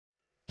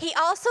He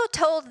also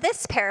told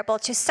this parable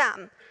to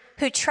some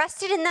who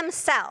trusted in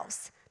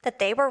themselves that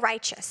they were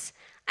righteous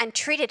and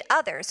treated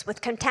others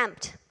with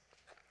contempt.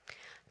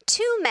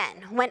 2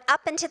 men went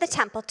up into the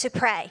temple to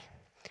pray,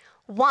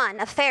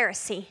 one a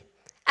Pharisee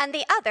and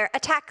the other a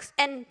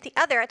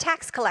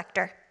tax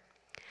collector.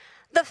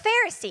 The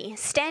Pharisee,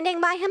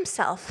 standing by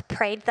himself,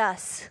 prayed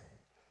thus: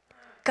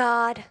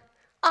 God,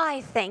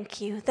 I thank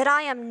you that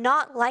I am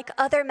not like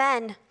other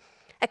men,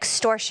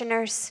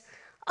 extortioners,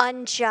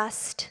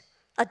 unjust,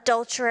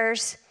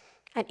 adulterers,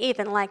 and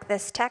even like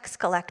this tax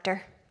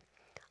collector.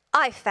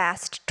 I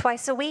fast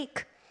twice a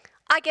week.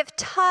 I give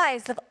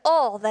tithes of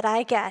all that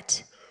I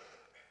get.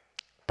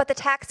 But the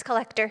tax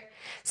collector,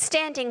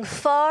 standing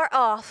far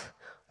off,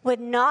 would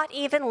not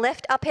even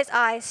lift up his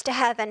eyes to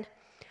heaven,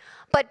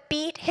 but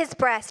beat his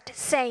breast,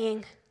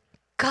 saying,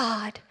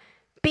 God,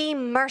 be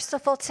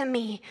merciful to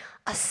me,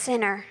 a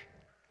sinner.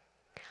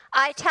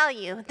 I tell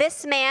you,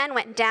 this man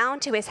went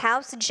down to his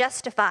house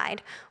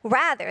justified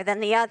rather than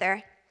the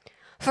other.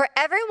 For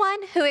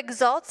everyone who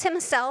exalts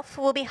himself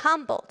will be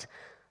humbled,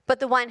 but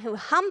the one who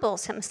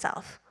humbles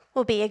himself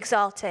will be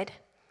exalted.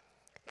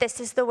 This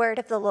is the word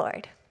of the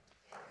Lord.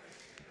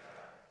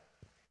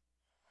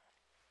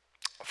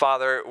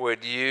 Father,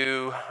 would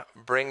you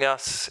bring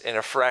us in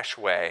a fresh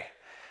way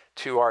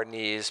to our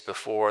knees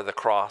before the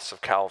cross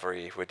of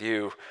Calvary? Would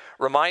you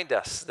remind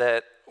us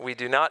that we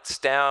do not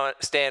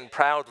stand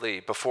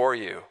proudly before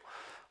you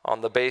on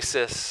the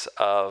basis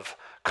of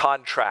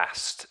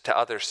contrast to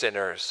other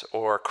sinners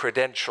or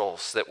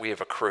credentials that we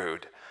have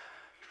accrued.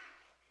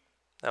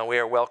 Now we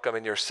are welcome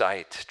in your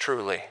sight,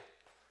 truly,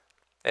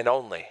 and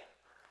only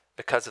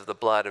because of the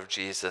blood of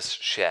Jesus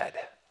shed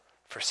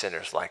for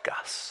sinners like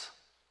us.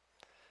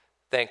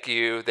 Thank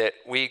you that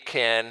we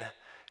can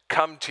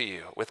come to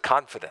you with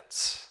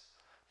confidence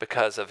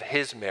because of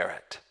his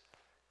merit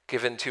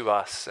given to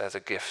us as a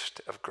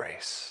gift of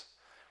grace.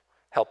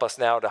 Help us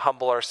now to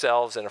humble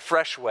ourselves in a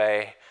fresh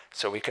way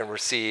so we can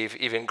receive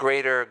even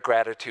greater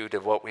gratitude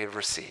of what we have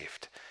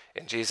received.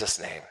 In Jesus'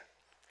 name,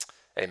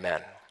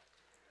 amen.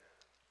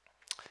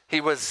 He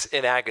was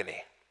in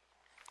agony.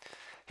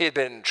 He had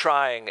been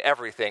trying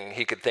everything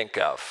he could think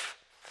of.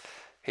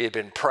 He had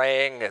been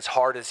praying as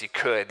hard as he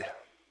could,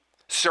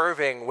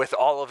 serving with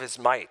all of his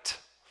might,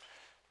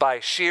 by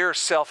sheer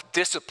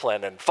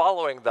self-discipline and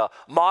following the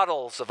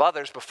models of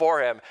others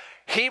before him.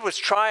 He was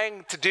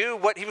trying to do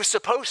what he was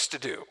supposed to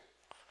do.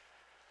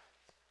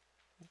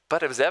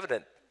 But it was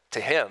evident to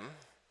him,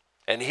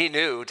 and he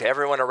knew to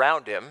everyone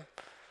around him,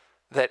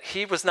 that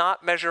he was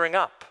not measuring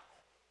up.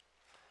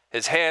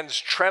 His hands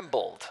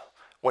trembled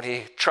when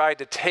he tried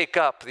to take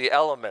up the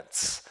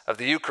elements of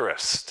the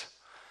Eucharist.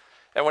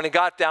 And when he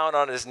got down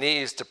on his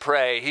knees to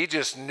pray, he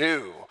just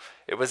knew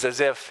it was as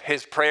if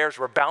his prayers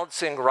were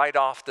bouncing right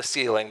off the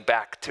ceiling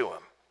back to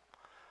him.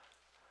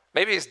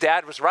 Maybe his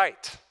dad was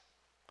right.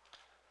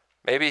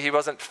 Maybe he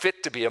wasn't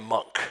fit to be a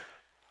monk.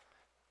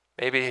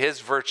 Maybe his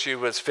virtue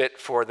was fit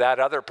for that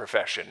other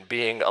profession,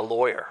 being a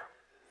lawyer.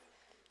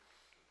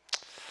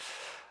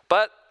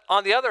 But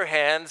on the other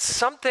hand,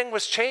 something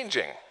was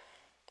changing.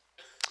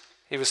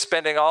 He was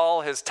spending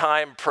all his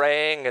time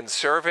praying and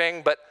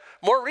serving, but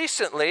more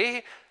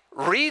recently,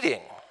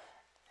 reading.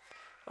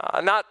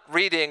 Not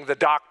reading the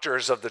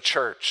doctors of the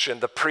church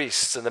and the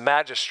priests and the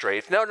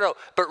magistrates. No,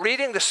 but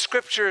reading the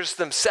scriptures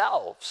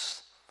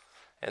themselves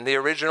in the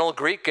original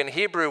Greek and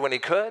Hebrew when he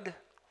could.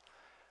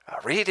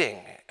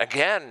 Reading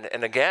again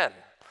and again.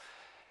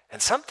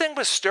 And something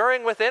was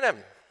stirring within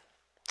him.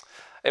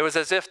 It was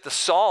as if the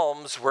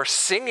Psalms were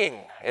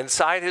singing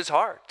inside his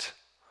heart.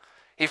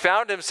 He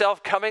found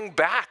himself coming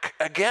back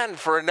again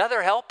for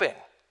another helping.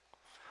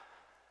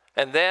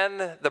 And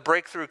then the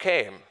breakthrough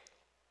came.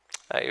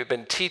 He'd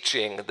been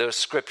teaching those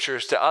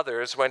scriptures to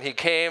others when he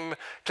came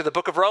to the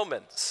book of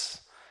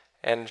Romans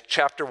and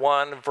chapter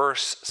 1,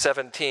 verse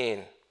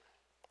 17.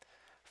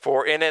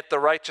 For in it the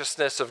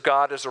righteousness of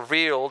God is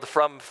revealed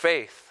from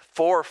faith,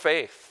 for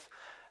faith,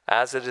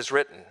 as it is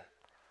written,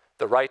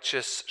 the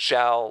righteous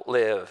shall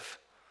live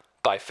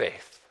by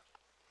faith.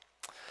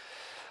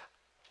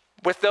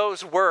 With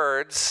those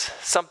words,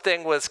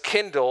 something was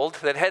kindled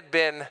that had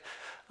been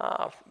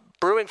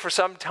brewing for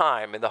some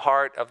time in the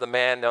heart of the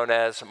man known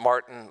as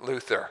Martin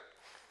Luther.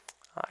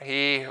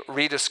 He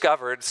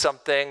rediscovered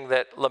something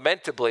that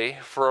lamentably,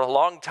 for a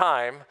long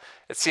time,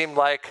 it seemed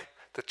like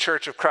the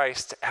Church of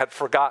Christ had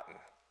forgotten.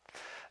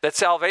 That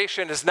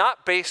salvation is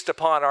not based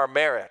upon our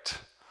merit,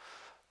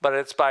 but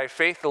it's by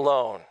faith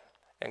alone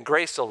and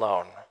grace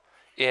alone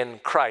in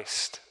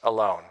Christ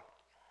alone.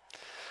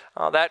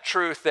 That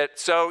truth that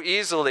so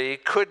easily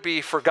could be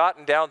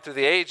forgotten down through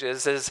the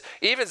ages is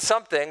even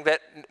something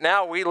that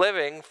now we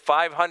living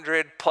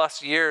 500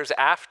 plus years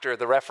after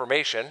the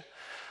Reformation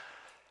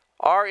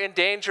are in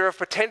danger of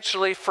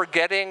potentially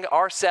forgetting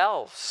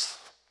ourselves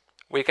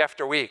week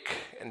after week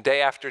and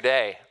day after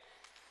day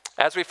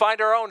as we find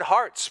our own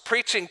hearts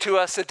preaching to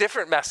us a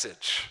different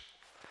message,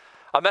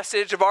 a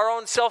message of our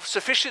own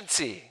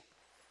self-sufficiency,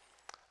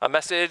 a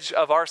message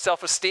of our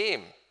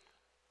self-esteem,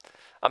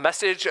 a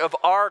message of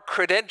our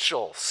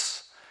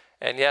credentials,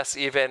 and yes,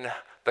 even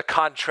the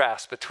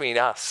contrast between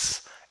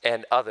us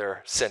and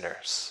other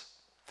sinners.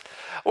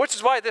 Which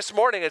is why this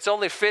morning it's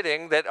only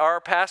fitting that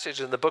our passage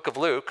in the book of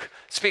Luke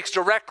speaks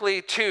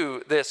directly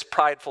to this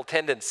prideful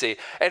tendency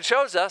and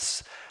shows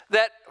us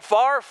that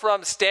far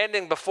from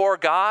standing before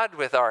God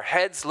with our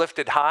heads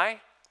lifted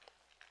high,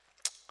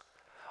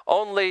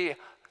 only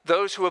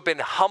those who have been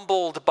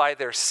humbled by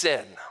their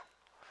sin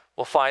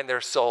will find their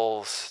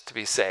souls to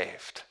be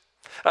saved.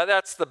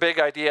 That's the big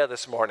idea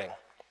this morning.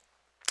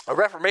 A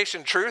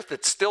Reformation truth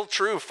that's still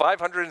true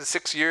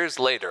 506 years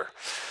later.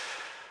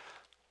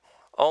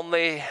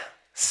 Only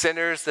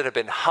sinners that have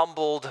been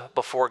humbled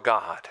before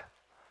God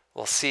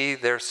will see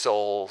their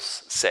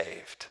souls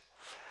saved.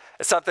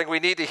 It's something we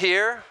need to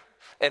hear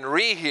and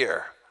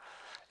rehear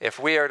if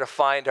we are to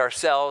find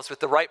ourselves with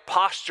the right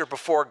posture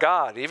before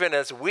God, even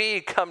as we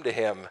come to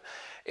him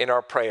in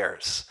our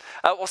prayers.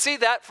 We'll see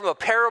that from a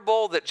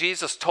parable that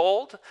Jesus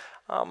told,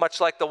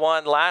 much like the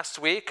one last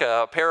week,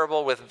 a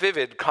parable with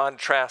vivid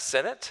contrasts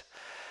in it.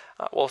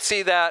 We'll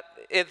see that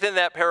within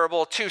that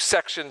parable, two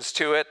sections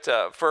to it,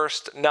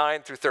 first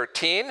 9 through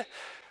 13,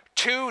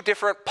 two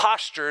different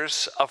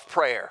postures of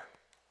prayer,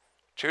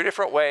 two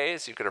different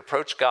ways you could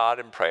approach God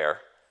in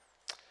prayer,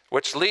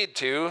 which lead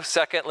to,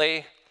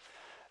 secondly,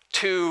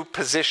 two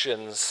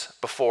positions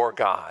before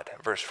God,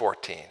 verse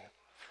 14.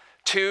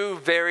 Two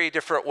very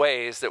different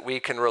ways that we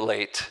can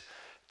relate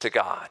to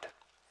God.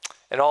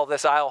 In all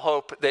this, I'll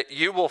hope that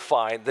you will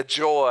find the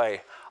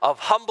joy of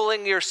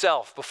humbling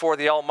yourself before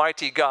the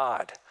Almighty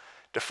God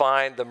to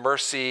find the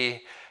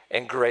mercy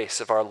and grace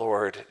of our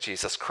Lord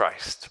Jesus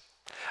Christ.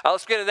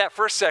 Let's begin in that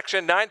first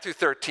section, 9 through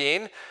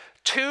 13,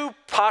 two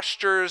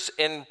postures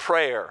in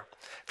prayer.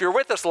 If you were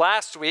with us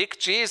last week,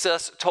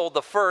 Jesus told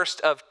the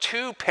first of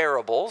two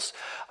parables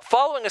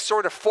following a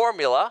sort of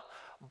formula,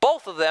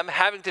 both of them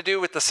having to do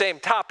with the same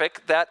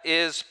topic, that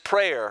is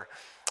prayer.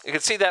 You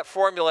can see that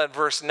formula in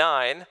verse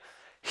 9.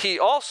 He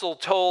also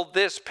told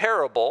this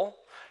parable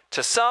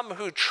to some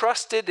who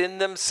trusted in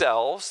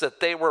themselves that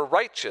they were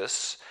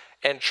righteous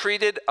and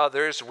treated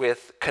others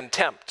with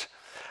contempt.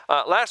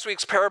 Last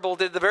week's parable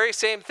did the very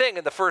same thing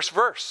in the first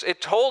verse.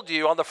 It told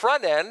you on the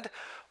front end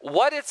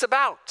what it's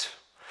about.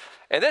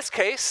 In this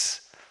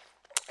case,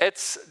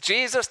 it's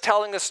Jesus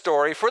telling a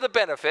story for the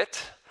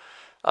benefit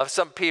of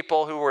some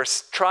people who were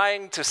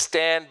trying to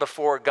stand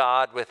before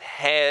God with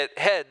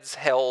heads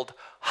held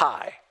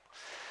high.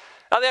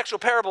 Now, the actual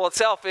parable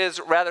itself is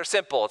rather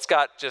simple. It's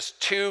got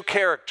just two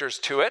characters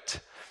to it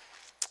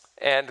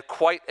and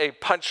quite a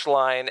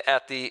punchline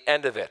at the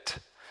end of it.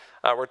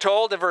 We're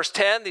told in verse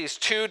 10, these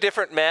two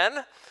different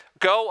men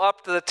go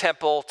up to the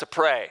temple to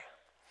pray.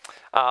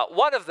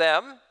 One of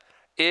them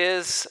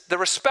is the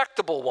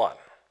respectable one.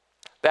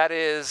 That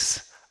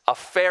is a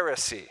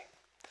Pharisee.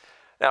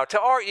 Now, to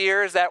our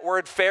ears, that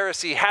word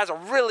Pharisee has a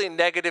really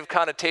negative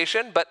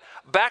connotation, but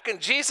back in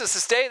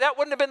Jesus' day, that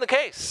wouldn't have been the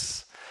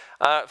case.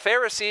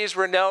 Pharisees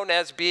were known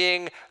as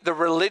being the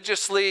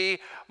religiously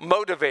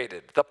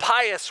motivated, the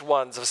pious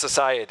ones of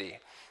society.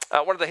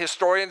 One of the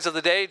historians of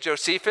the day,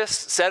 Josephus,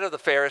 said of the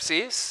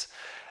Pharisees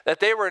that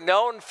they were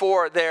known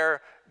for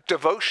their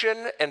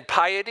devotion and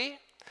piety,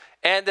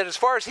 and that as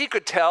far as he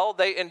could tell,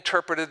 they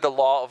interpreted the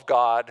law of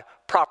God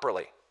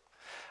properly.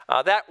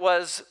 That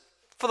was,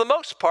 for the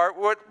most part,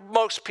 what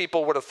most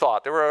people would have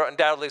thought. There were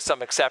undoubtedly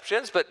some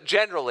exceptions, but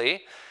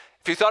generally,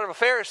 if you thought of a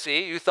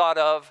Pharisee, you thought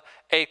of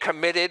a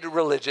committed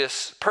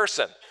religious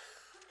person.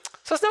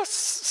 So it's no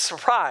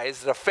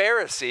surprise that a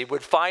Pharisee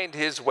would find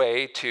his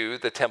way to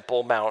the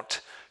Temple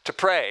Mount to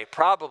pray,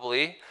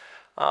 probably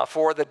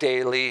for the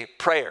daily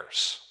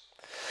prayers.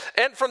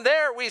 And from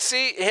there, we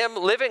see him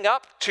living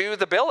up to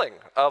the billing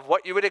of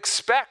what you would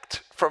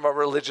expect from a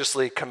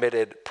religiously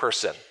committed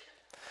person.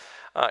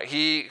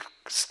 He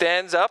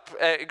stands up,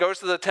 goes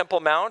to the Temple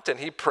Mount, and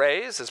he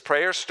prays. His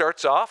prayer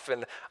starts off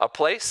in a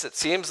place that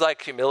seems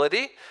like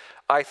humility.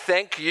 I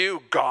thank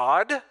you,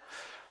 God,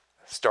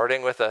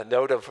 starting with a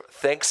note of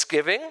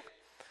thanksgiving.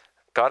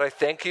 God, I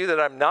thank you that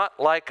I'm not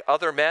like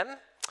other men.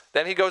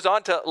 Then he goes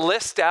on to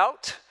list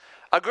out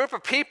a group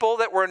of people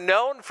that were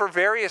known for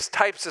various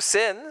types of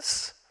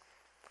sins.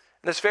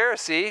 And this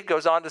Pharisee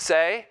goes on to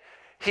say,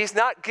 he's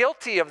not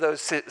guilty of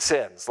those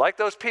sins like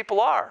those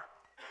people are.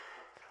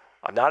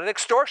 I'm not an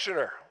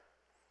extortioner,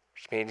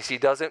 which means he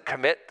doesn't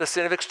commit the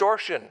sin of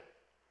extortion.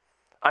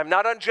 I'm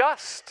not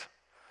unjust.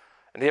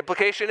 And the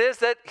implication is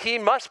that he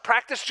must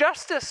practice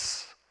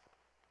justice.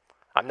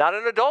 I'm not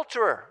an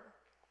adulterer.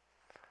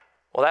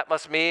 Well, that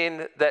must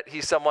mean that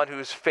he's someone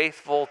who's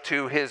faithful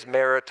to his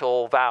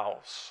marital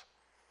vows.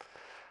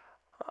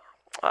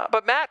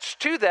 But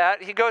matched to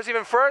that, he goes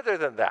even further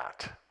than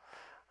that.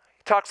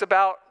 He talks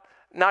about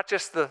not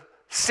just the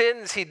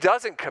sins he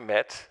doesn't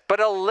commit, but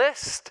a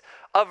list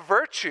of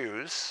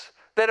virtues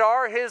that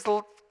are his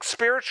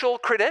spiritual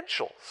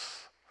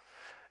credentials.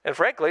 And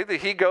frankly,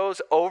 he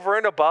goes over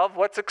and above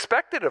what's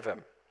expected of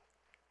him.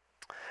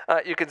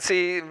 You can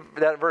see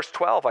that in verse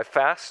 12, I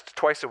fast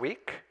twice a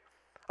week.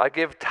 I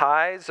give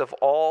tithes of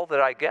all that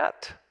I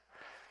get.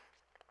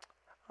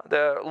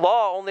 The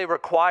law only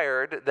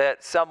required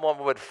that someone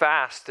would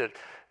fast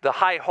the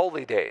high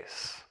holy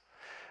days.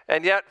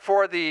 And yet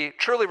for the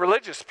truly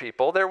religious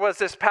people, there was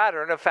this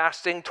pattern of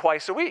fasting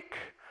twice a week.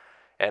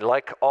 And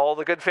like all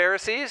the good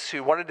Pharisees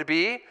who wanted to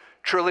be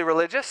truly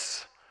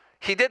religious,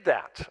 he did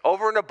that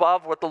over and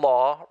above what the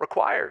law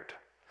required.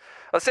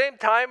 At the same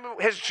time,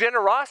 his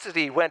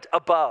generosity went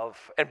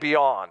above and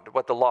beyond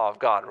what the law of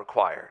God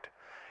required.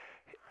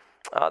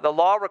 The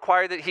law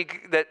required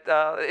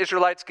that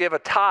Israelites give a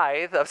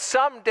tithe of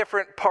some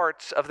different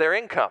parts of their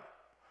income.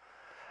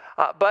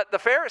 But the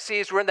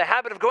Pharisees were in the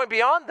habit of going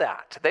beyond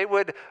that. They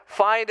would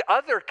find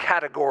other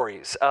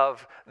categories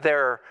of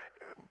their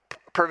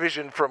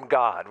provision from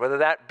God, whether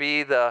that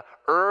be the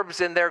herbs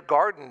in their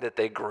garden that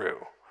they grew.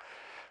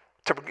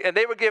 And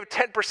they would give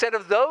 10%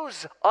 of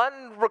those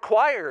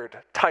unrequired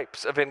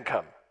types of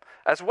income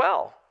as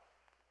well.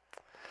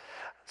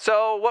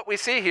 So what we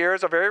see here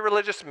is a very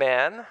religious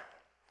man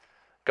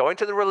going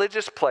to the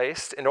religious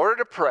place in order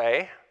to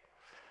pray,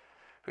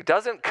 who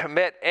doesn't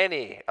commit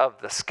any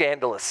of the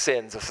scandalous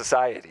sins of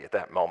society at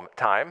that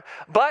time,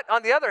 but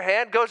on the other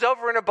hand, goes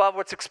over and above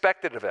what's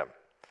expected of him.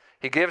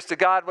 He gives to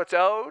God what's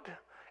owed,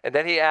 and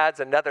then he adds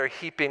another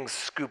heaping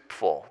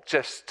scoopful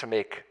just to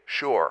make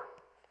sure.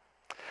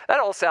 That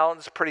all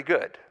sounds pretty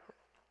good.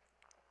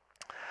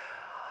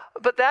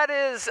 But that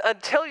is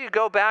until you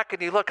go back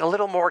and you look a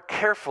little more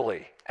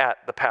carefully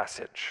at the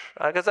passage.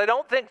 Because I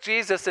don't think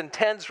Jesus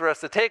intends for us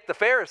to take the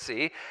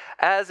Pharisee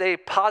as a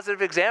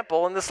positive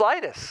example in the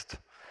slightest.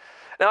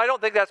 Now, I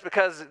don't think that's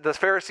because the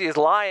Pharisee is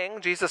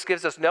lying. Jesus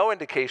gives us no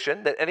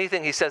indication that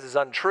anything he says is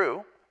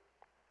untrue.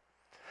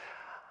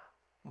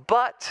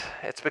 But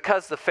it's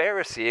because the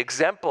Pharisee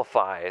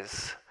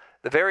exemplifies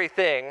the very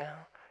thing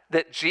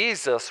that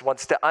Jesus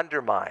wants to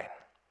undermine,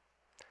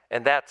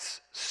 and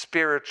that's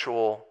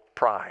spiritual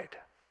pride.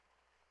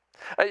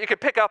 You can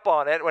pick up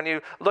on it when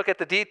you look at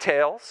the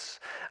details.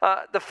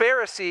 The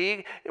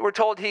Pharisee, we're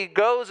told he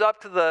goes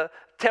up to the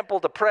temple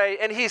to pray,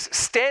 and he's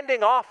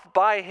standing off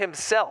by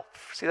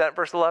himself. See that in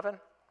verse 11?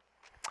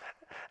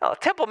 Now,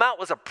 Temple Mount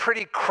was a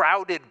pretty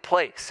crowded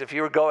place if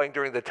you were going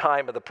during the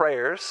time of the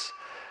prayers.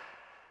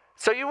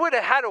 So you would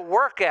have had to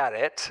work at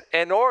it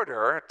in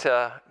order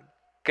to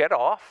get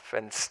off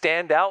and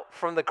stand out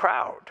from the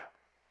crowd.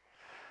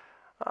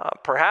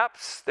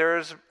 Perhaps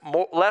there's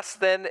less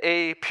than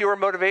a pure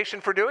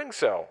motivation for doing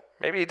so.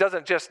 Maybe he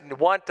doesn't just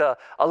want a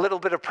little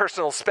bit of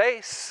personal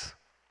space,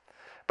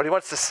 but he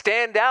wants to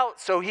stand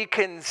out so he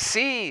can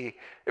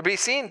be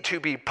seen to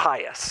be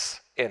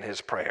pious in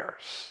his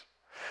prayers.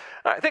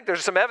 I think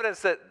there's some evidence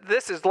that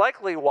this is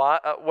likely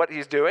what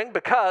he's doing,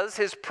 because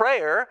his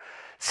prayer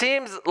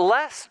seems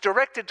less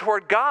directed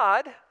toward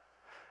God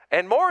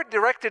and more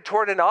directed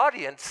toward an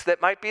audience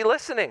that might be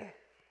listening.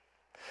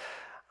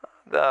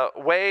 The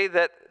way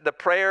that the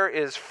prayer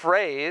is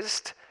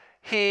phrased,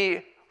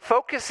 he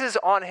focuses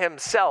on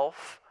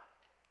himself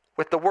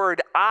with the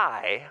word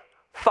I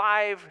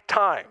 5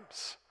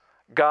 times.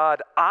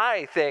 God,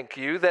 I thank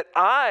you that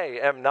I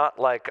am not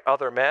like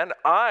other men.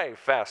 I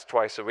fast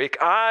twice a week.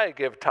 I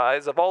give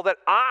tithes of all that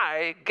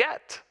I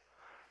get.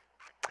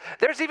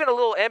 There's even a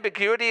little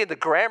ambiguity in the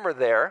grammar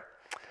there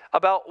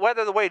about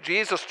whether the way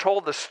Jesus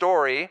told the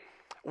story,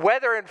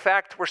 whether in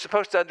fact we're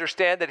supposed to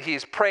understand that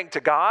he's praying to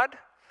God,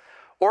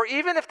 or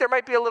even if there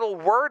might be a little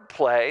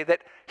wordplay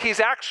that he's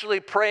actually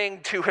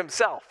praying to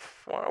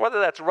himself. Whether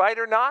that's right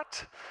or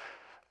not,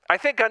 I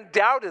think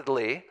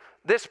undoubtedly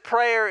this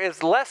prayer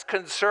is less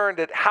concerned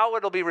at how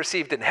it'll be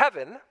received in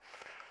heaven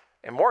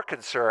and more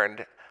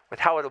concerned with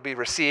how it'll be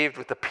received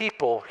with the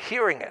people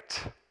hearing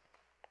it.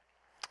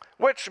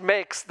 Which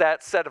makes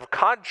that set of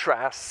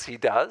contrasts he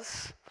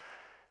does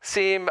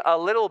seem a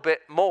little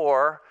bit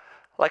more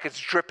like it's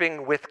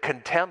dripping with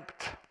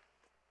contempt.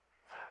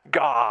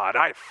 God,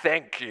 I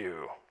thank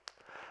you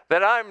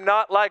that I'm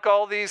not like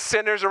all these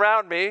sinners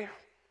around me.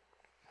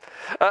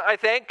 I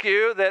thank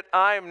you that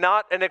I'm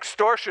not an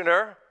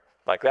extortioner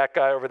like that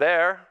guy over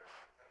there.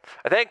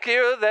 I thank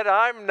you that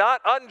I'm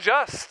not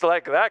unjust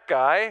like that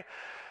guy.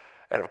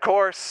 And of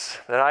course,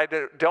 that I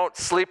don't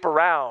sleep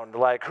around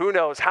like who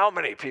knows how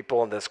many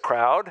people in this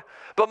crowd.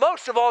 But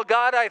most of all,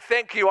 God, I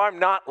thank you I'm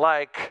not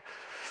like,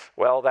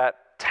 well,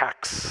 that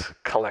tax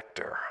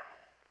collector.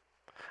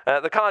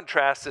 The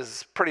contrast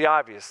is pretty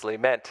obviously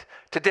meant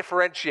to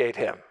differentiate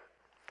him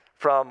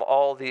from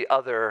all the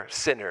other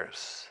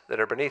sinners that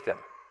are beneath him.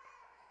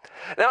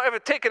 Now, if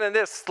it's taken in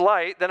this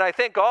light, then I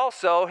think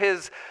also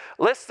his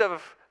list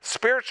of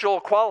spiritual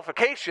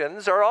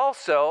qualifications are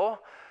also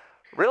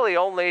really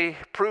only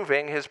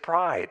proving his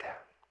pride.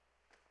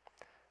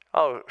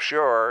 Oh,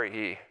 sure,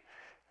 he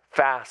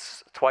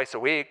fasts twice a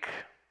week.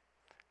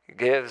 He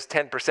gives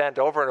 10%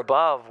 over and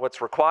above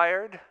what's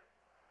required.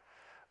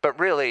 But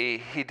really,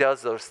 he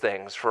does those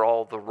things for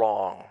all the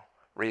wrong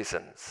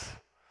reasons.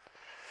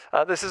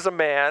 This is a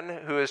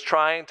man who is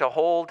trying to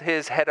hold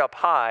his head up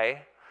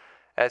high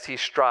as he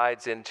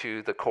strides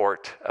into the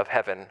court of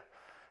heaven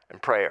in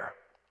prayer.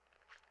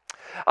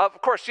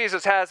 Of course,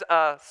 Jesus has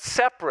a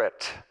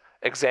separate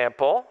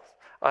example,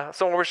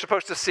 someone we're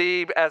supposed to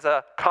see as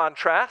a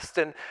contrast,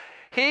 and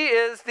he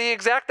is the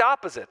exact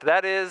opposite.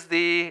 That is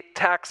the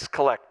tax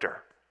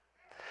collector.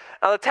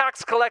 Now, the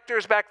tax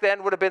collectors back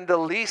then would have been the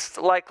least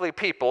likely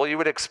people you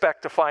would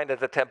expect to find at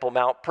the Temple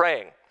Mount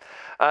praying.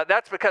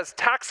 That's because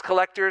tax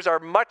collectors are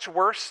much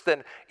worse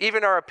than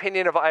even our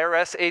opinion of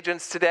IRS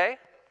agents today.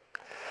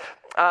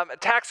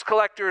 Tax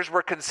collectors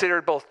were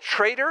considered both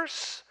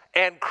traitors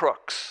and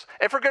crooks,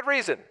 and for good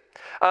reason.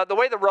 The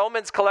way the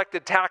Romans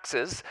collected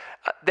taxes,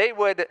 they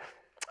would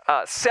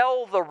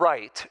sell the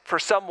right for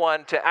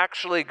someone to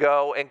actually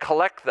go and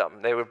collect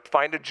them. They would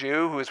find a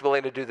Jew who was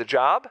willing to do the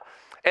job,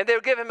 and they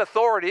would give him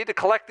authority to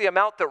collect the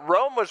amount that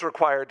Rome was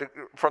required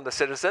from the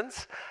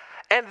citizens.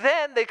 And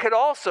then they could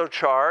also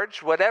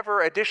charge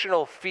whatever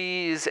additional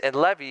fees and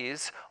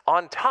levies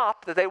on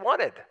top that they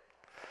wanted.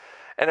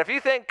 And if you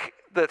think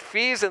that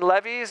fees and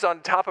levies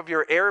on top of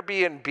your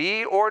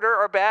Airbnb order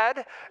are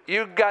bad,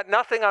 you got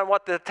nothing on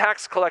what the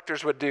tax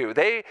collectors would do.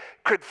 They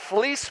could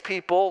fleece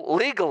people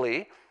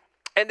legally,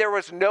 and there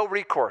was no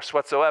recourse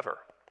whatsoever.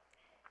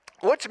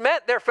 Which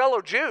meant their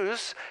fellow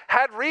Jews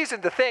had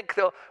reason to think,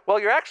 well,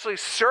 you're actually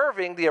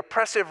serving the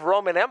oppressive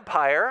Roman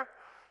Empire,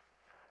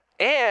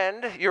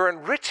 and you're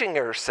enriching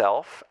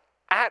yourself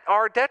at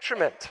our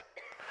detriment.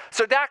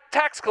 So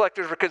tax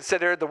collectors were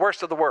considered the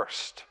worst of the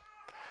worst.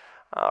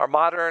 Our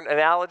modern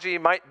analogy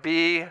might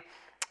be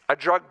a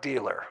drug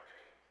dealer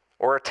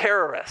or a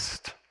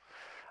terrorist,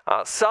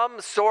 some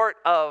sort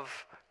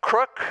of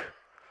crook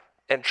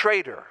and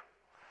traitor,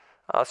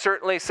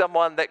 certainly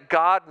someone that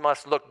God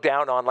must look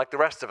down on like the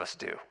rest of us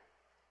do.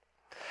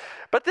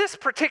 But this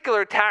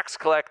particular tax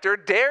collector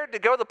dared to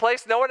go to the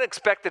place no one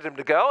expected him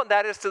to go, and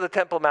that is to the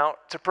Temple Mount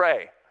to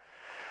pray.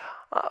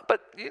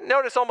 But you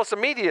notice almost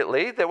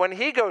immediately that when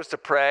he goes to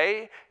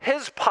pray,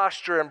 his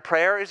posture in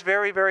prayer is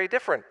very, very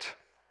different.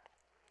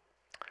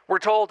 We're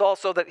told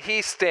also that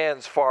he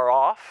stands far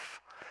off.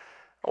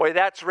 The way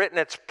that's written,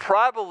 it's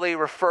probably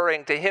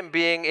referring to him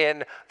being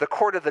in the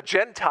court of the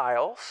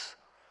Gentiles.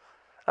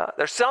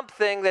 There's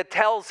something that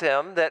tells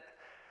him that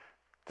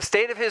the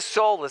state of his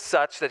soul is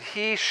such that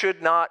he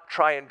should not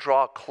try and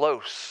draw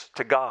close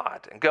to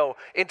God and go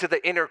into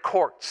the inner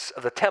courts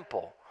of the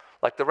temple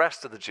like the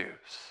rest of the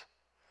Jews.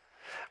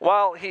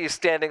 While he's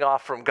standing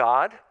off from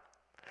God,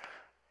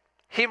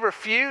 he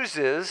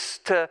refuses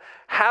to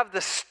have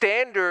the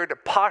standard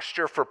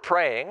posture for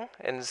praying,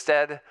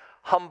 instead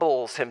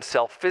humbles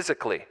himself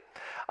physically.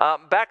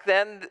 Back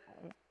then,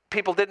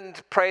 people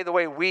didn't pray the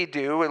way we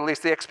do, at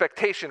least the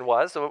expectation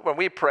was. So when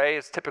we pray,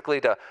 it's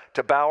typically to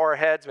bow our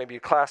heads, maybe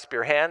you clasp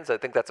your hands. I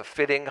think that's a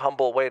fitting,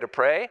 humble way to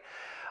pray.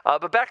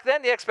 But back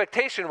then, the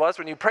expectation was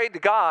when you prayed to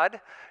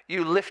God,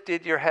 you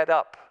lifted your head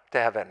up to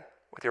heaven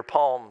with your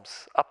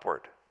palms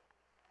upward.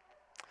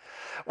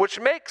 Which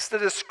makes the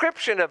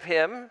description of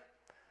him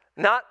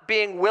not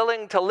being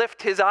willing to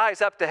lift his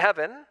eyes up to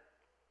heaven,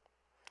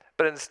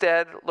 but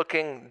instead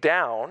looking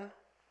down,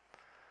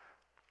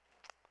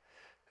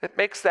 it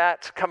makes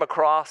that come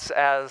across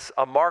as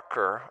a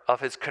marker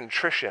of his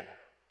contrition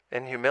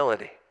and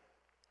humility.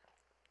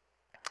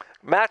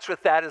 Matched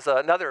with that is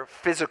another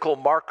physical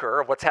marker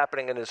of what's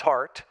happening in his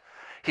heart.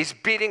 He's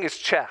beating his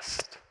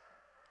chest.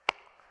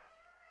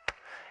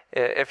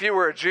 If you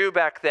were a Jew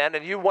back then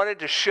and you wanted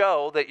to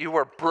show that you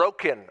were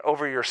broken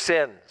over your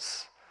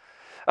sins,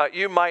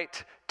 you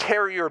might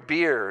tear your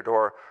beard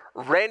or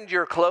rend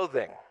your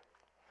clothing,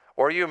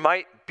 or you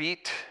might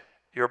beat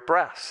your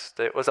breast.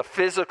 It was a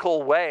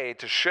physical way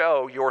to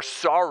show your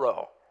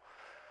sorrow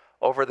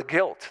over the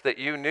guilt that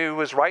you knew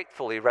was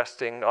rightfully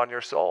resting on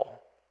your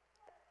soul.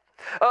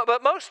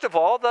 But most of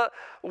all, the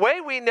way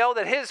we know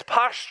that his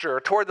posture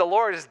toward the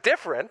Lord is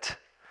different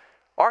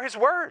are his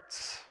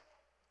words.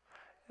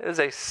 It is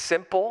a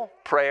simple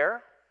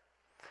prayer,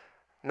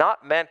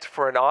 not meant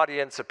for an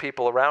audience of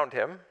people around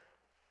him,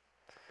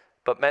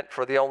 but meant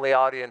for the only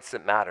audience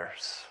that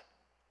matters,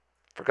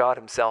 for God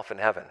himself in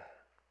heaven.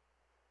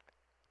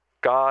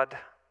 God,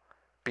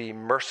 be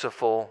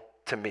merciful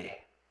to me,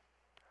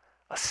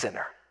 a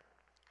sinner.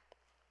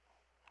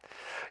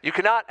 You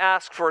cannot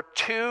ask for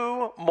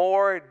two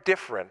more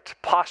different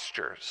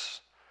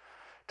postures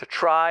to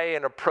try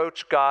and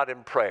approach God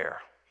in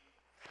prayer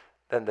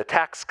than the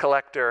tax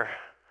collector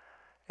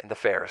and the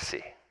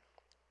Pharisee.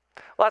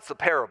 Well, that's the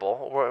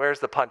parable. Where's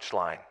the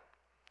punchline?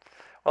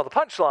 Well, the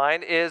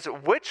punchline is,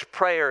 which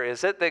prayer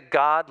is it that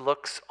God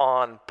looks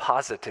on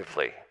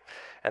positively?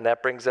 And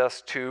that brings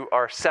us to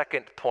our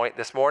second point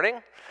this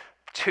morning,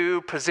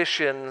 two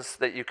positions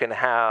that you can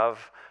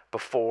have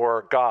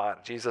before God.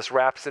 Jesus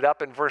wraps it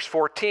up in verse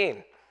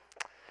 14.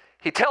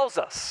 He tells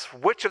us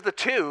which of the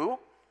two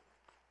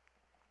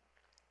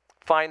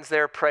finds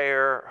their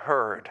prayer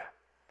heard.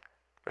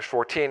 Verse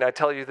 14, I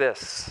tell you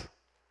this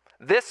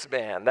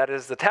man, that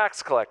is the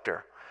tax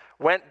collector,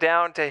 went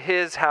down to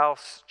his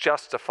house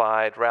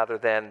justified rather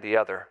than the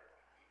other.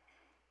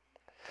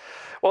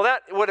 Well,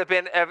 that would have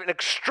been an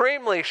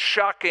extremely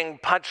shocking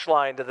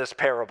punchline to this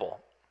parable.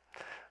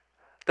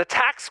 The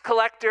tax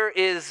collector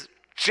is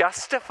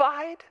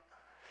justified?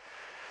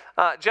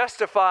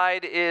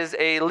 Justified is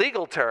a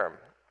legal term.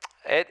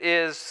 It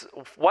is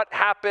what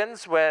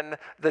happens when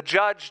the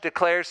judge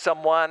declares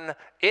someone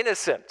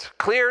innocent,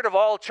 cleared of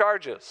all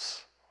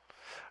charges.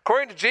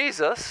 According to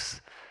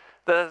Jesus,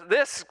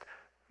 This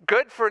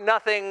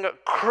good-for-nothing,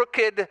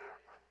 crooked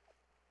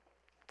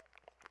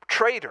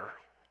traitor,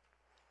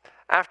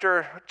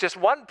 after just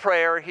one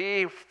prayer,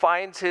 he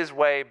finds his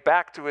way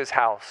back to his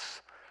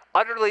house,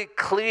 utterly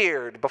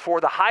cleared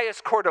before the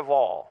highest court of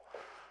all,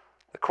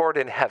 the court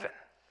in heaven.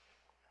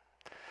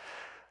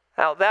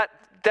 Now, that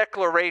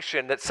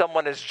declaration that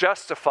someone is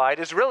justified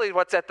is really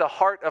what's at the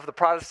heart of the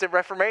Protestant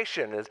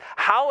Reformation. Is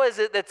how is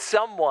it that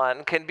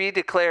someone can be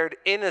declared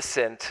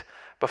innocent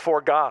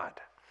before God?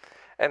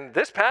 And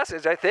this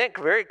passage, I think,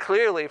 very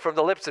clearly from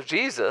the lips of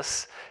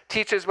Jesus,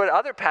 teaches what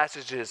other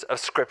passages of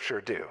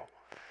Scripture do.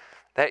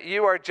 That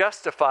you are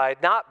justified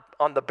not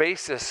on the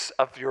basis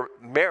of your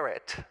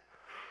merit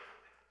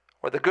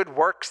or the good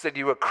works that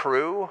you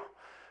accrue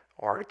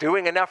or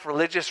doing enough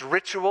religious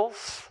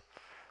rituals.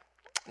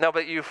 No,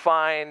 but you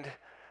find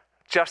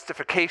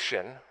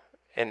justification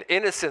and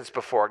innocence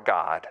before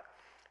God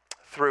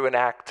through an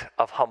act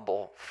of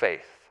humble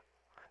faith.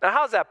 Now,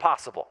 how is that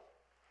possible?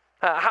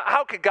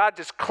 How could God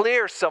just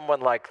clear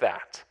someone like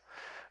that?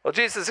 Well,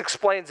 Jesus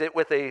explains it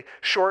with a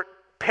short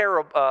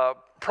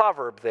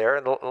proverb there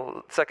in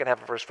the second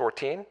half of verse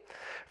 14.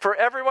 For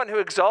everyone who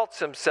exalts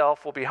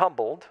himself will be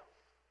humbled,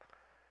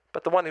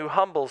 but the one who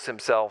humbles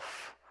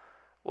himself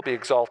will be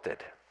exalted.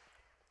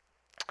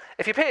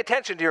 If you pay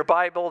attention to your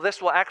Bible,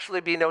 this will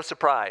actually be no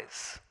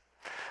surprise.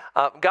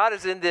 God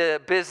is in the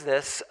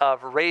business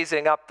of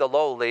raising up the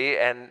lowly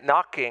and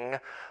knocking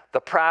the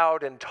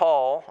proud and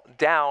tall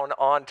down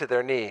onto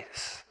their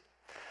knees.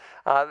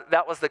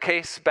 That was the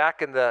case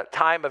back in the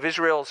time of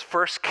Israel's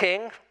first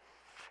king.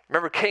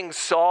 Remember King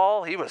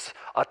Saul? He was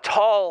a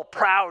tall,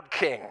 proud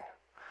king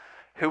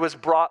who was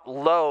brought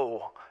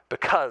low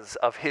because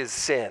of his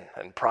sin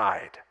and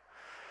pride.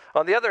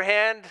 On the other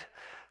hand,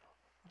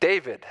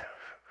 David,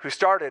 who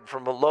started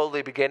from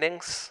lowly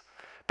beginnings,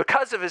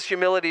 because of his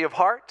humility of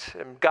heart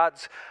and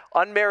God's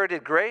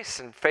unmerited grace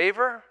and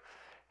favor,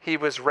 he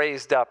was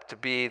raised up to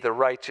be the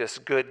righteous,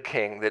 good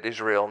king that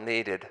Israel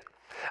needed.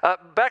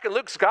 Back in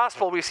Luke's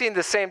gospel, we've seen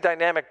the same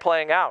dynamic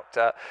playing out.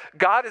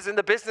 God is in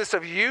the business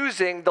of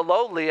using the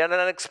lowly and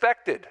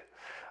unexpected.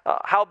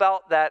 How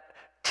about that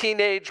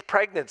teenage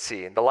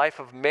pregnancy in the life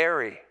of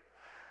Mary,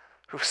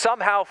 who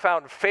somehow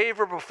found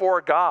favor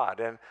before God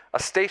and a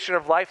station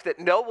of life that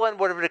no one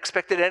would have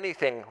expected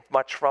anything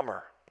much from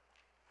her?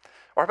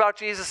 Or about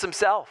Jesus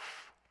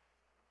himself?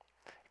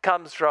 He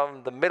comes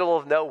from the middle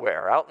of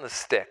nowhere, out in the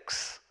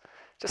sticks,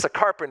 just a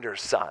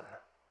carpenter's son.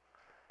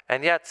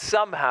 And yet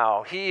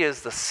somehow he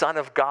is the Son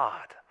of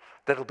God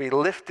that will be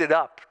lifted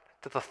up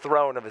to the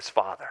throne of his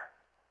Father.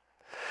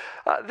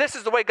 This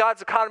is the way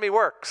God's economy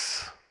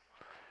works.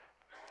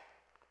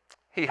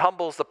 He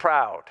humbles the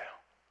proud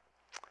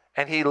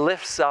and he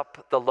lifts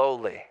up the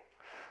lowly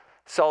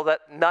so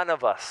that none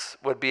of us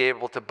would be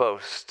able to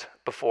boast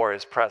before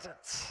his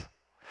presence.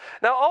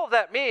 Now, all of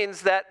that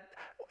means that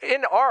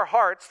in our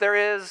hearts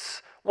there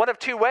is one of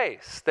two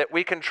ways that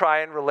we can try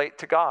and relate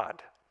to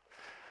God.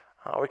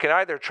 We can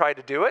either try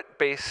to do it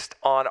based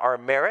on our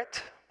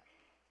merit,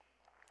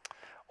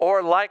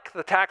 or like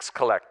the tax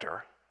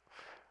collector,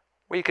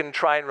 we can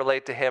try and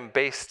relate to him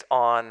based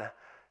on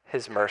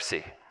his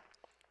mercy.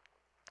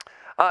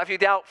 If you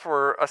doubt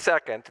for a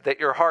second that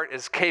your heart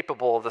is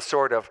capable of the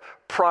sort of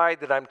pride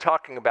that I'm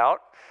talking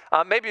about,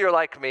 maybe you're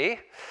like me.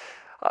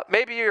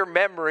 Maybe your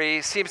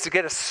memory seems to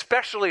get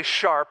especially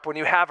sharp when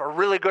you have a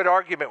really good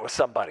argument with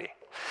somebody.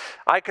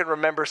 I can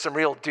remember some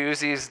real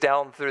doozies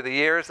down through the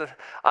years. In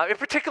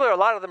particular, a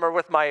lot of them are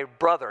with my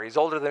brother. He's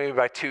older than me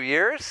by 2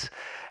 years.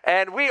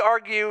 And we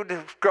argued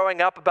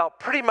growing up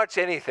about pretty much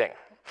anything.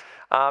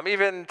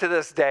 Even to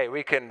this day,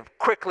 we can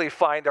quickly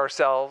find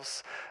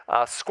ourselves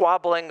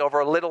squabbling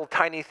over little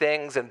tiny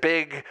things and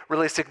big,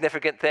 really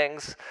significant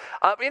things.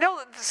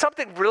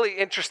 Something really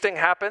interesting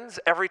happens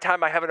every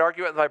time I have an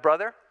argument with my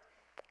brother.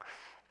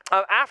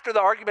 After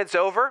the argument's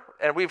over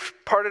and we've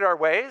parted our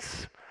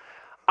ways,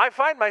 I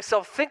find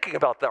myself thinking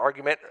about the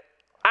argument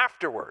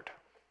afterward.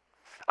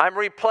 I'm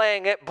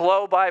replaying it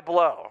blow by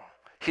blow.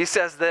 He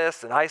says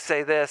this, and I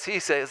say this, he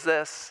says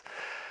this.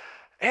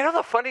 You know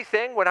the funny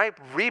thing, when I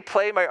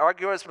replay my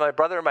arguments with my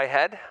brother in my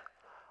head,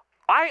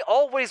 I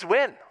always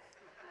win.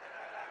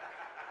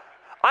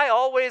 I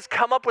always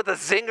come up with a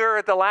zinger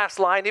at the last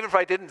line, even if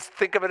I didn't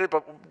think of it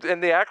in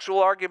the actual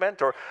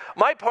argument, or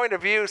my point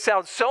of view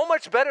sounds so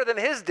much better than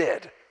his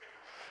did.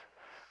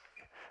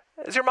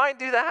 Does your mind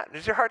do that?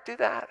 Does your heart do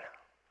that?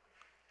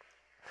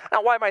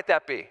 Now, why might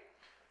that be?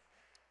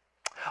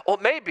 Well,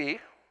 maybe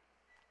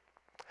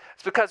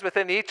it's because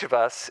within each of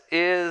us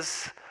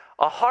is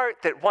a heart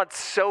that wants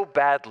so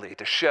badly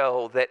to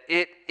show that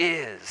it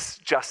is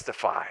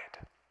justified.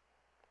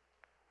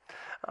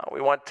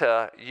 We want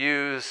to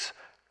use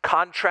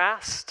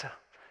contrast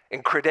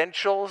and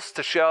credentials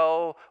to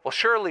show, well,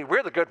 surely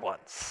we're the good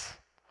ones.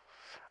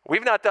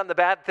 We've not done the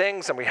bad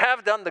things and we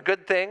have done the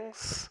good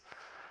things.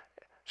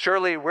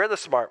 Surely we're the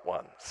smart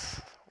ones.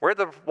 We're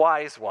the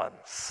wise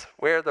ones.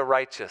 We're the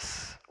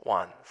righteous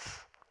ones.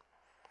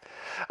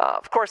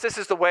 Of course, this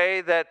is the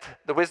way that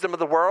the wisdom of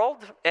the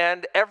world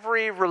and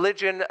every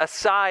religion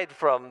aside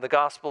from the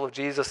gospel of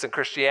Jesus and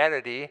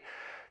Christianity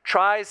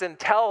tries to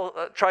tell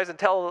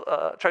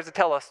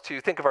us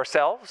to think of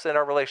ourselves and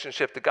our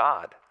relationship to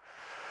God.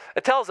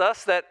 It tells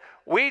us that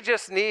we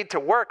just need to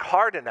work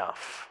hard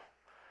enough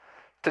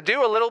to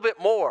do a little bit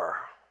more,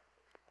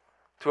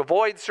 to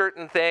avoid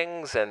certain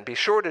things and be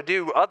sure to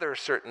do other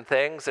certain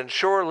things, and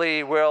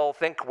surely we'll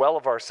think well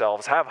of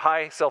ourselves, have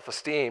high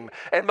self-esteem,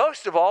 and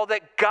most of all,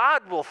 that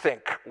God will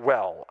think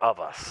well of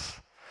us.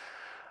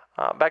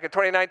 Back in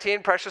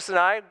 2019, Precious and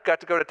I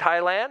got to go to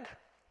Thailand,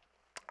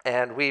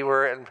 and we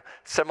were in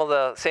some of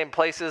the same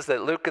places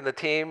that Luke and the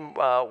team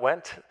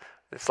went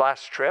this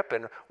last trip,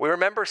 and we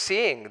remember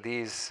seeing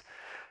these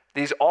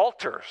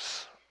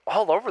altars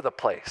all over the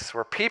place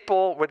where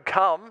people would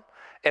come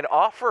and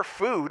offer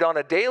food on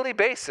a daily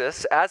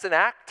basis as an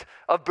act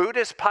of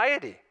Buddhist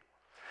piety.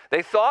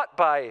 They thought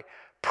by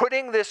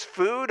putting this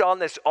food on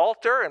this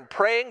altar and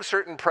praying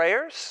certain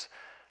prayers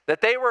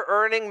that they were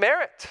earning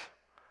merit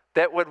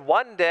that would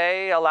one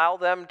day allow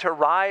them to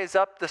rise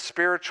up the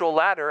spiritual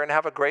ladder and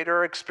have a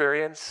greater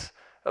experience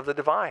of the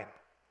divine.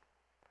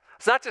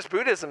 It's not just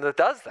Buddhism that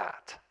does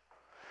that.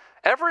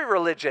 Every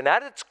religion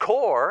at its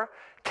core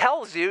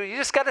tells you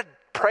just got to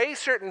pray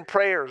certain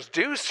prayers,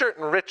 do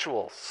certain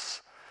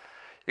rituals.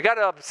 You got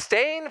to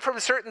abstain from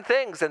certain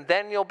things, and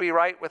then you'll be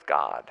right with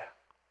God.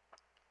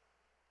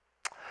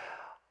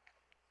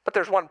 But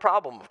there's one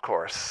problem, of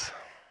course.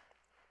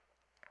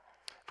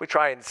 If we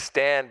try and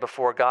stand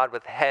before God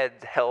with head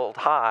held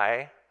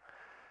high,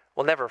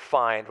 we'll never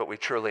find what we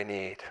truly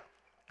need,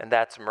 and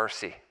that's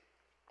mercy.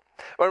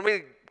 When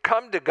we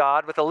come to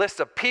God with a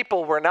list of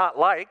people we're not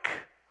like,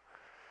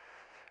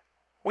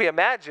 we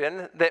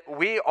imagine that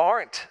we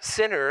aren't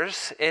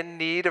sinners in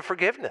need of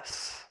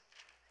forgiveness.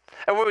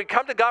 And when we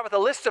come to God with a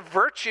list of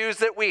virtues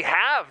that we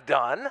have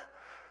done,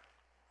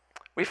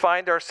 we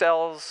find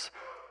ourselves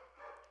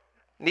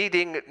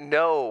needing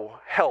no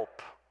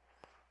help,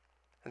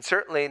 and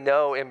certainly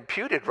no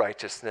imputed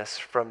righteousness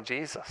from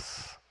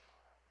Jesus.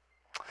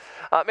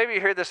 Maybe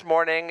you're here this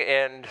morning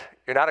and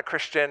you're not a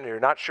Christian, you're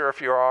not sure if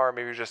you are,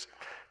 maybe you're just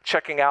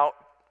checking out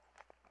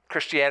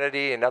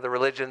Christianity and other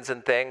religions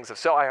and things. If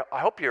so, I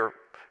hope you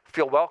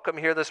feel welcome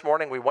here this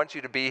morning. We want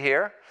you to be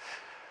here.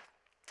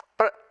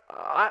 But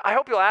I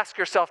hope you'll ask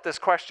yourself this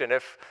question.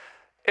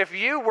 If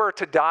you were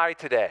to die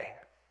today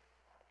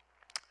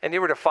and you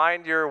were to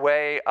find your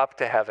way up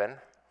to heaven,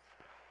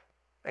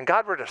 and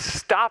God were to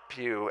stop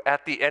you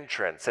at the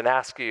entrance and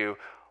ask you,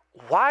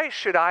 why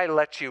should I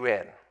let you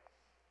in?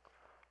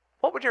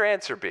 What would your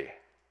answer be?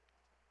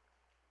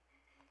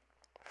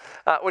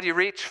 Would you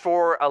reach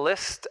for a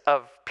list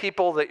of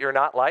people that you're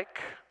not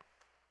like?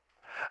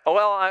 Oh,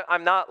 well,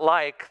 I'm not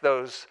like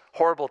those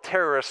horrible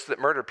terrorists that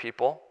murder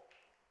people.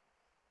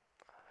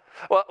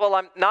 Well,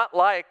 I'm not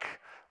like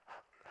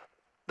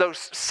those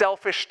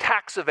selfish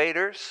tax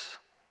evaders.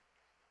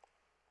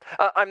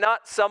 I'm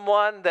not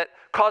someone that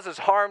causes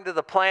harm to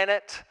the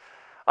planet.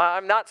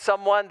 I'm not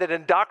someone that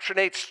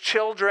indoctrinates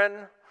children.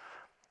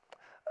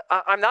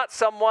 I'm not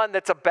someone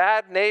that's a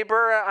bad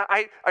neighbor.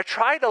 I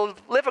try to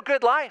live a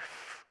good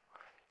life.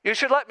 You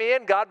should let me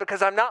in, God,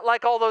 because I'm not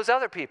like all those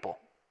other people.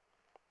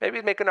 Maybe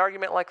you'd make an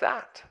argument like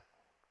that.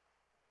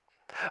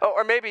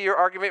 Or maybe your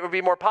argument would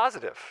be more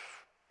positive.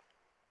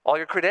 All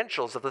your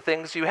credentials of the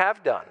things you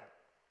have done.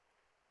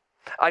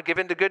 I've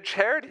given to good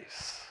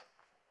charities.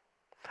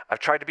 I've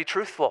tried to be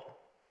truthful.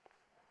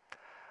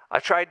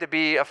 I've tried to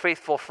be a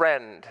faithful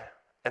friend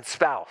and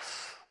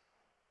spouse.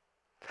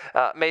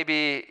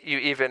 Maybe you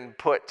even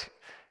put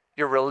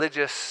your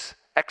religious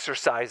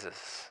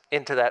exercises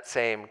into that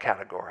same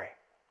category.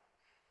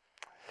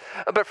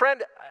 But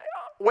friend,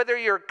 whether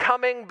you're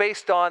coming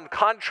based on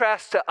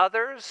contrast to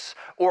others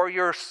or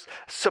your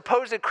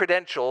supposed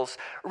credentials,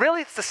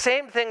 really it's the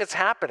same thing that's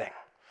happening.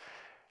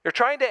 You're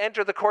trying to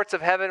enter the courts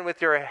of heaven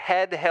with your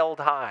head held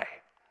high,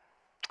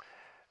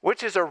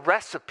 which is a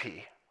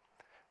recipe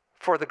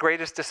for the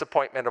greatest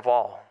disappointment of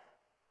all.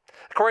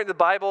 According to the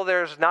Bible,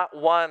 there's not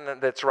one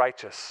that's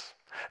righteous.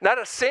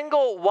 Not a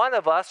single one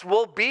of us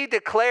will be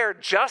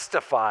declared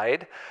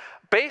justified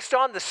based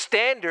on the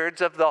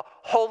standards of the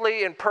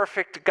holy and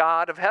perfect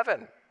God of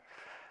heaven.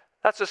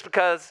 That's just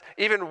because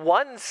even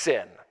one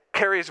sin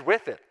carries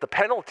with it the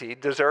penalty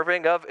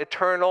deserving of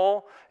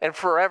eternal and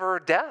forever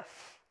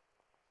death.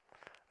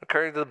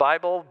 According to the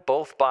Bible,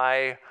 both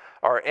by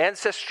our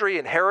ancestry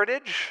and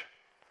heritage,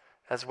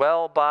 as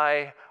well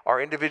by our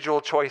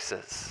individual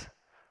choices,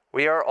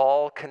 we are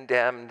all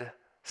condemned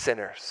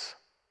sinners.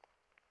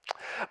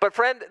 But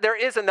friend, there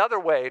is another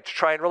way to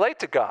try and relate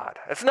to God.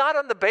 It's not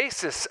on the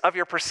basis of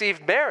your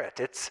perceived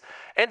merit. It's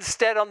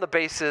instead on the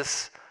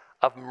basis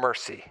of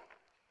mercy.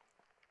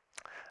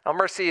 Now,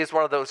 mercy is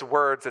one of those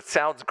words that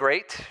sounds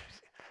great.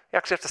 You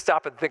actually have to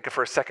stop and think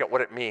for a second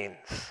what it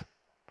means.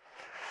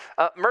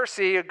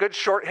 Mercy, a good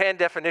shorthand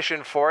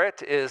definition for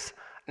it, is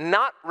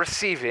not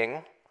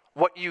receiving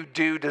what you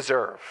do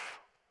deserve.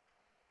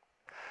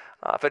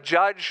 If a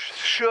judge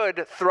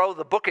should throw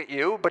the book at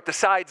you but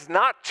decides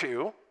not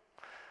to,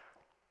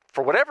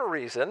 for whatever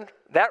reason,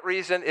 that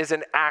reason is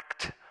an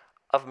act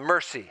of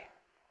mercy.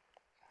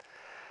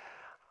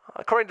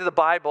 According to the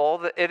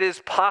Bible, it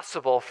is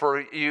possible for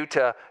you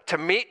to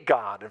meet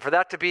God and for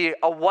that to be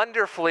a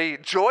wonderfully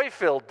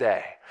joy-filled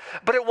day.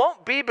 But it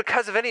won't be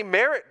because of any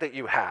merit that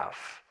you have.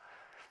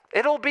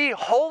 It'll be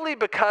wholly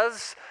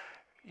because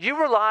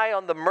you rely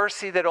on the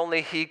mercy that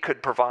only He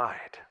could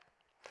provide.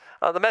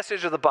 The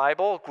message of the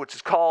Bible, which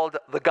is called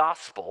the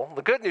gospel,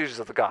 the good news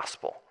of the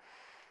gospel,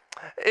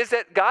 is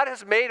that God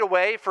has made a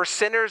way for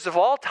sinners of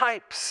all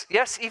types,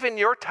 yes, even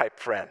your type,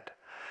 friend,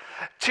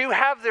 to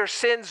have their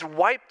sins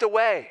wiped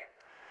away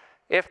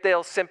if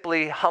they'll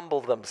simply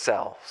humble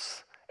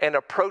themselves and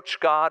approach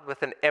God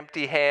with an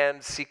empty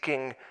hand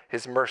seeking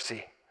His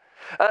mercy.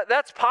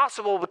 That's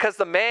possible because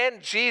the man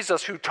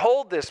Jesus who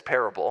told this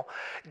parable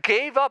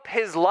gave up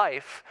his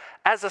life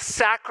as a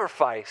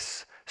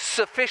sacrifice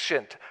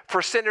sufficient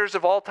for sinners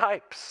of all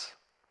types.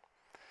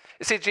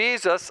 You see,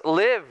 Jesus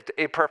lived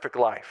a perfect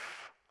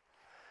life.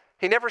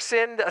 He never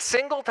sinned a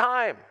single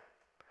time.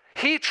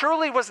 He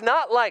truly was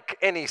not like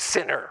any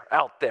sinner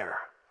out there.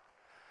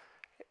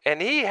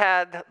 And he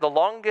had the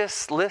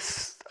longest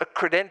list of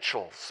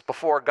credentials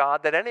before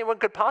God that anyone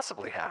could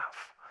possibly have.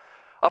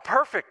 A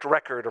perfect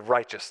record of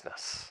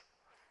righteousness.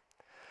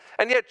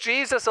 And yet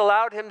Jesus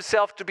allowed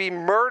himself to be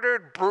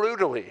murdered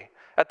brutally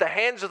at the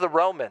hands of the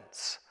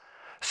Romans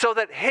so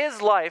that his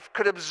life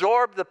could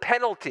absorb the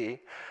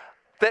penalty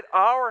that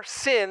our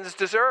sins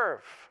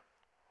deserve.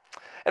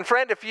 And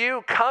friend, if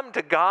you come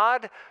to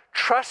God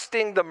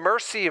trusting the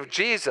mercy of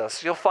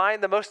Jesus, you'll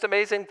find the most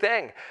amazing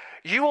thing.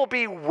 You will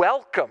be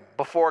welcome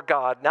before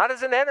God, not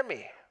as an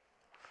enemy,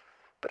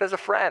 but as a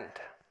friend.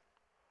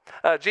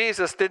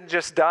 Jesus didn't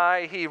just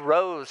die, He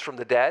rose from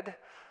the dead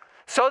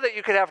so that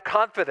you could have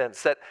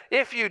confidence that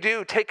if you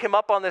do take Him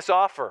up on this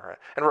offer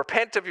and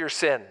repent of your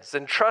sins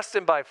and trust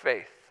Him by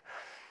faith,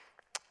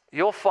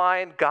 you'll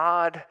find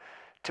God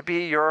to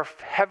be your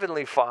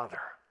heavenly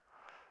Father,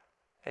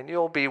 and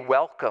you'll be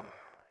welcome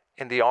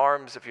in the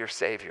arms of your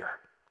Savior.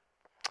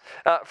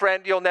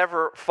 Friend, you'll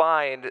never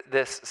find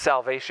this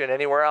salvation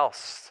anywhere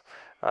else.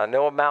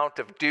 No amount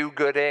of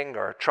do-gooding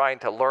or trying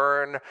to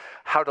learn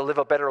how to live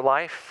a better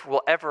life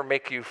will ever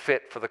make you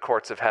fit for the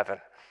courts of heaven.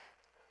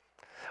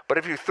 But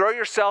if you throw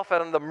yourself out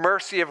on the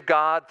mercy of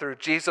God through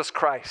Jesus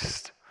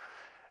Christ,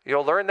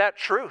 you'll learn that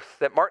truth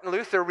that Martin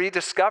Luther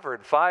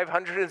rediscovered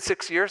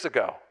 506 years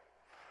ago,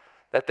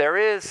 that there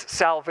is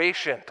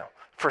salvation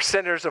for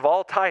sinners of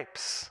all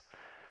types.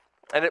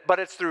 But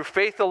it's through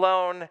faith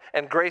alone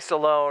and grace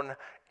alone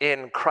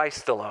in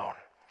Christ alone.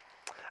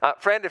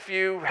 Friend, if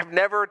you have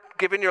never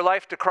given your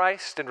life to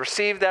Christ and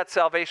received that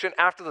salvation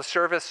after the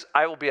service,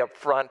 I will be up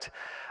front.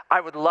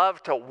 I would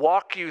love to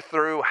walk you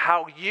through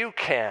how you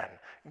can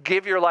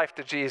give your life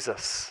to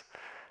Jesus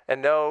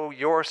and know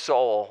your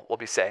soul will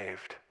be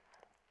saved.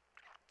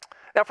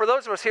 Now, for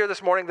those of us here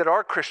this morning that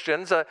are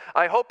Christians,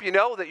 I hope you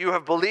know that you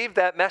have believed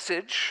that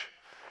message,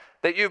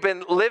 that you've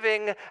been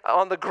living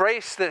on the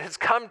grace that has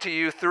come to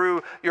you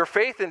through your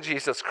faith in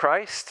Jesus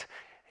Christ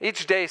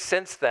each day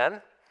since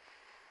then.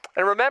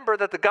 And remember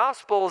that the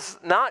gospel is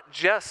not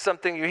just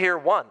something you hear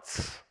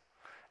once,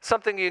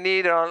 something you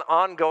need on an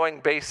ongoing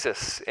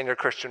basis in your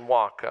Christian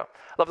walk. I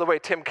love the way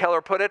Tim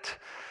Keller put it.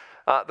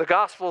 The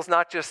gospel is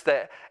not just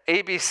the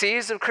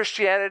ABCs of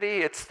Christianity,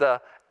 it's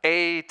the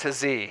A to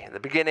Z, the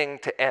beginning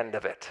to end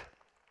of it.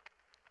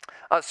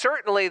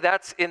 Certainly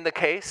that's in the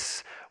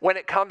case when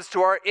it comes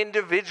to our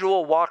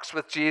individual walks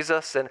with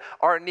Jesus and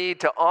our need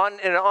to, on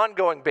an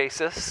ongoing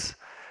basis,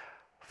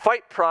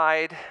 fight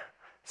pride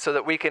so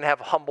that we can have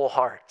humble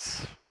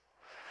hearts.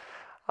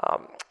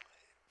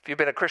 If you've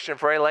been a Christian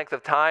for any length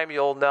of time,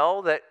 you'll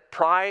know that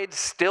pride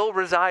still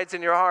resides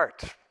in your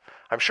heart.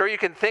 I'm sure you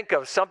can think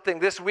of something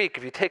this week,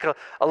 if you take a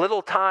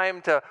little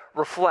time to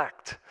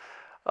reflect,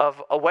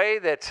 of a way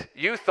that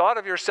you thought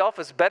of yourself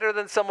as better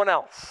than someone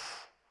else,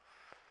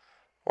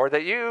 or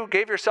that you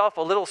gave yourself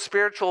a little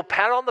spiritual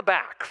pat on the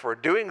back for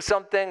doing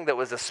something that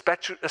was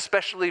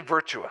especially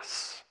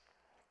virtuous.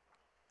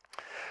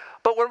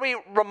 But when we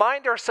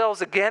remind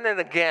ourselves again and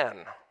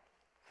again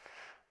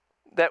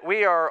that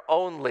we are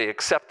only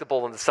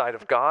acceptable in the sight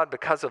of God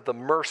because of the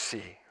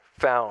mercy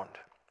found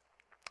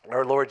in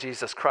our Lord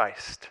Jesus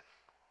Christ,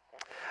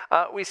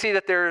 we see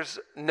that there's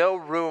no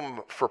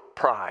room for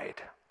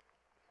pride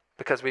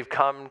because we've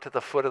come to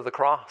the foot of the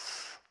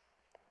cross.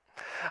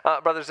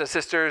 Brothers and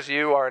sisters,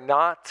 you are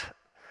not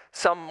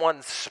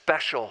someone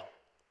special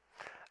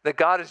that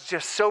God is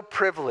just so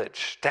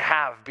privileged to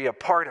have be a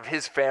part of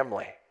His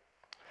family.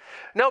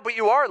 No, but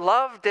you are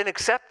loved and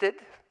accepted.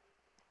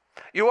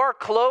 You are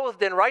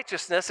clothed in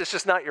righteousness. It's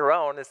just not your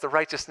own. It's the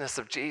righteousness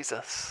of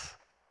Jesus.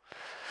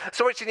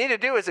 So what you need to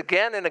do is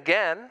again and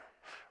again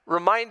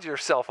remind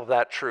yourself of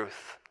that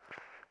truth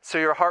so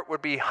your heart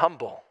would be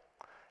humble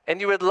and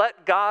you would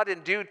let God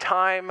in due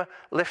time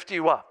lift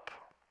you up.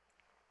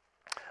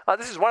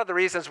 This is one of the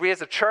reasons we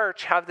as a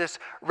church have this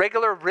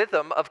regular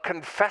rhythm of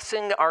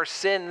confessing our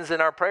sins in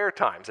our prayer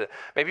times.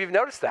 Maybe you've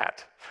noticed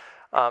that.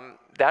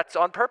 That's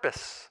on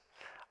purpose.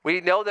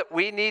 We know that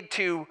we need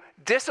to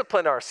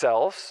discipline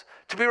ourselves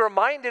to be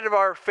reminded of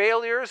our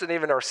failures and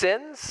even our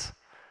sins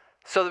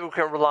so that we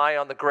can rely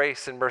on the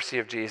grace and mercy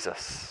of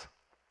Jesus.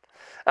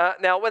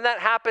 Now, when that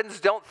happens,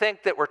 don't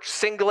think that we're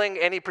singling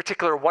any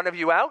particular one of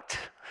you out.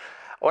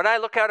 When I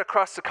look out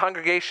across the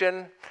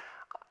congregation,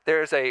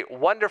 there's a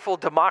wonderful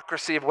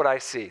democracy of what I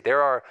see.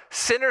 There are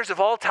sinners of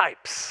all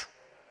types.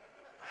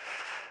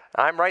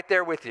 I'm right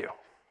there with you.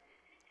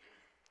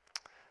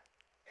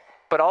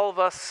 But all of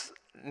us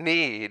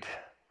need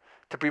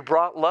to be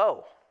brought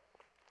low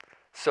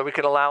so we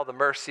can allow the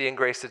mercy and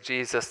grace of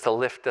Jesus to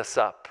lift us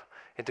up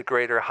into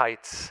greater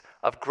heights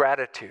of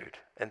gratitude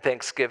and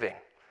thanksgiving.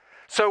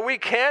 So we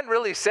can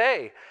really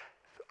say,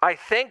 I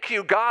thank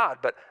you, God,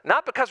 but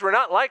not because we're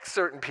not like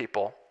certain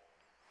people,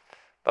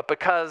 but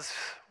because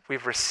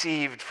we've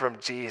received from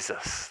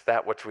Jesus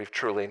that which we've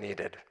truly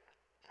needed.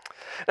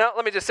 Now,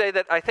 let me just say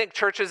that I think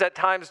churches at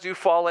times do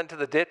fall into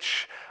the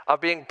ditch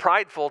of being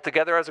prideful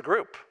together as a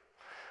group.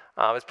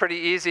 It's pretty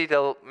easy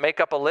to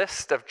make up a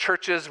list of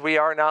churches we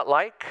are not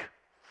like.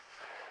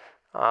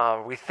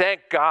 We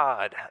thank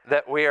God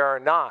that we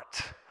are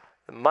not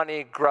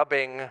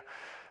money-grubbing,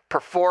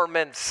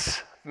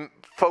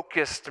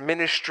 performance-focused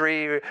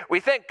ministry. We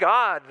thank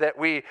God that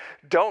we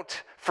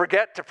don't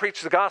forget to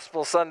preach the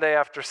gospel Sunday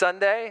after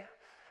Sunday,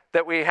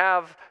 that we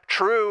have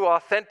true,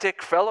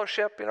 authentic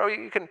fellowship. You know,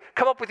 you can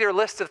come up with your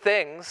list of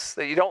things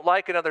that you don't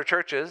like in other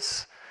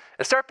churches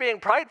and start being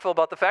prideful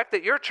about the fact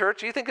that your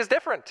church you think is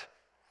different.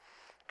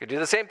 You can do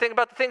the same thing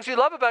about the things you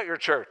love about your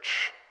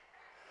church.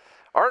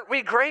 Aren't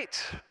we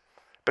great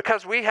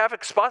because we have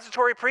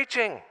expository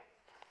preaching?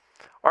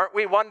 Aren't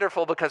we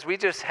wonderful because we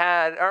just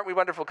had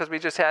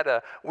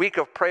a week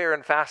of prayer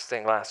and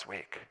fasting last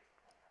week?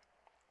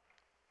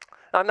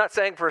 I'm not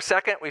saying for a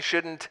second we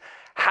shouldn't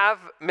have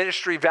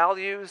ministry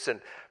values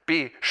and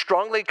be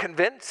strongly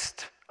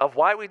convinced of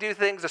why we do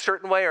things a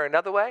certain way or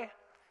another way.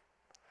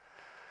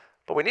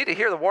 But we need to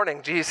hear the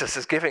warning Jesus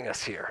is giving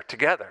us here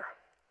together.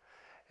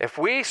 If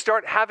we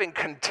start having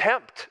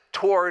contempt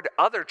toward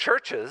other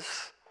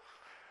churches,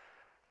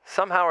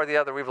 somehow or the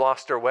other we've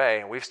lost our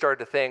way. We've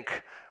started to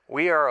think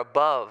we are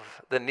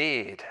above the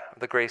need of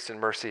the grace and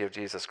mercy of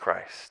Jesus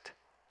Christ.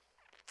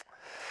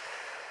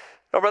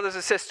 Now, brothers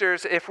and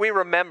sisters, if we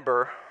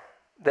remember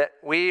that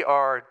we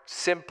are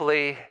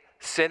simply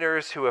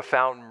sinners who have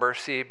found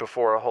mercy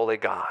before a holy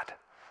God,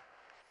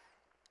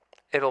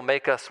 it'll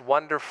make us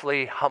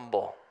wonderfully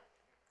humble,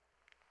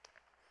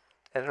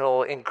 and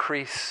it'll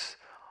increase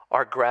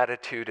our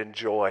gratitude and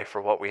joy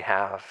for what we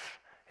have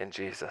in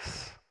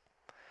Jesus.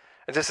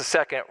 In just a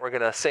second, we're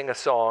going to sing a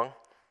song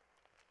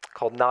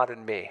called Not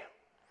in Me.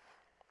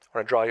 I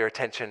want to draw your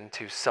attention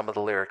to some of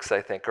the lyrics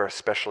I think are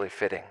especially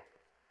fitting.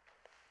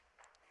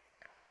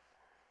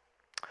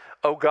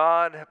 O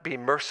God, be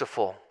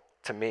merciful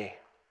to me.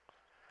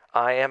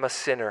 I am a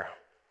sinner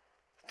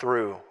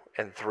through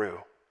and through.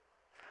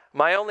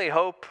 My only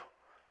hope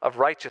of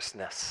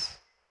righteousness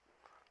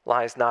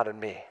lies not in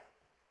me,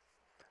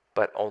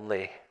 but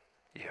only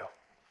you.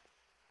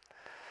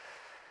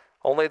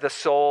 Only the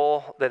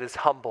soul that is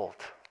humbled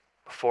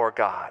before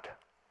God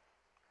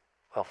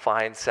will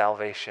find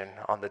salvation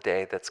on the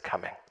day that's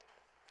coming.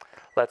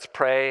 Let's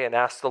pray and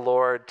ask the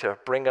Lord to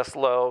bring us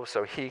low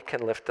so he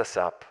can lift us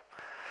up.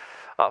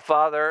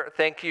 Father,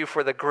 thank you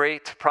for the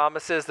great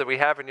promises that we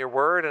have in your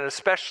word, and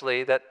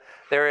especially that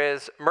there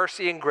is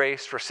mercy and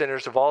grace for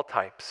sinners of all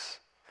types.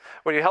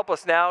 Will you help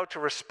us now to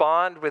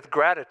respond with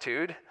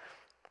gratitude,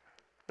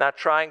 not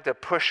trying to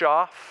push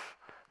off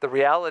the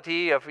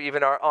reality of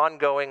even our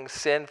ongoing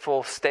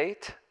sinful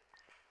state,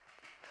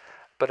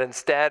 but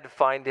instead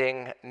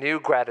finding new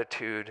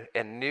gratitude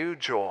and new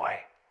joy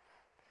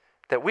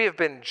that we have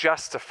been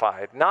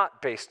justified, not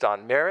based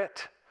on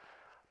merit,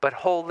 but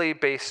wholly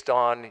based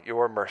on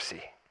your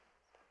mercy.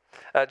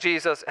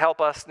 Jesus, help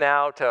us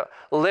now to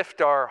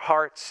lift our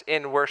hearts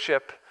in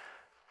worship,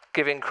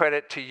 giving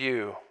credit to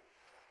you,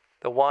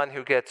 the one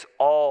who gets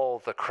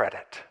all the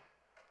credit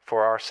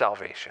for our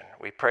salvation.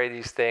 We pray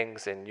these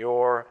things in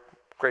your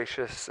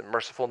gracious and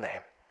merciful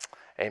name.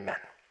 Amen.